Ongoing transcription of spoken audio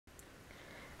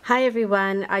Hi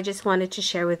everyone, I just wanted to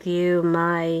share with you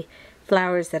my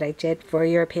flowers that I did for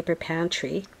your paper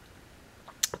pantry.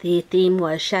 The theme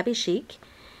was Shabby Chic,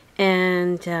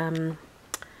 and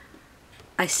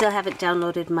I still haven't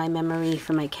downloaded my memory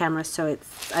for my camera, so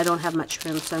I don't have much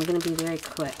room, so I'm going to be very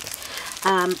quick.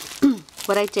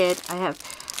 What I did, I have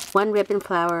one ribbon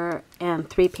flower and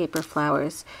 3 paper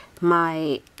flowers.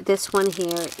 This one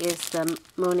here is the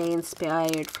Monet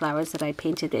inspired flowers that I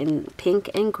painted in pink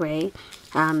and gray.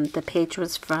 The page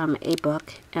was from a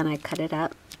book and I cut it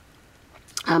up.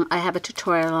 I have a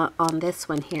tutorial on this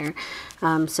one here,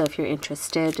 so if you're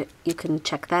interested you can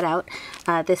check that out.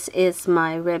 This is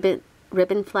my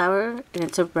ribbon flower, and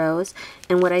it's a rose,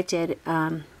 and what I did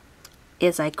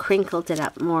is I crinkled it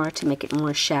up more to make it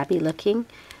more shabby looking.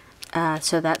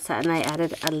 So that's that, and I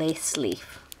added a lace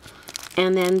leaf.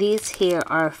 And then these here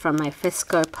are from my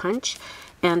Frisco punch,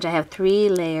 and I have 3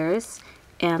 layers,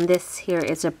 and this here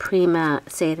is a Prima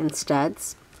Satin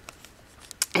Studs,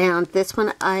 and this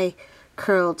one I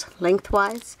curled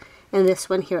lengthwise, and this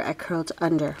one here I curled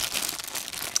under.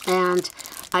 And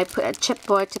I put a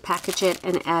chipboard to package it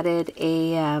and added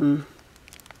a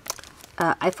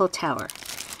Eiffel Tower.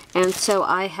 And so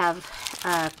I had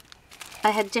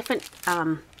different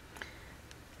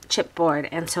chipboard,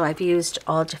 and so I've used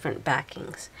all different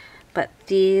backings. But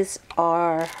these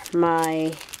are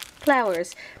my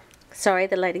flowers. Sorry,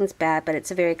 the lighting's bad, but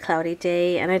it's a very cloudy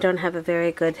day, and I don't have a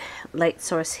very good light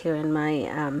source here in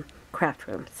my craft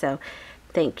room. So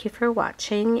thank you for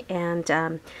watching,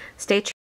 and stay tuned.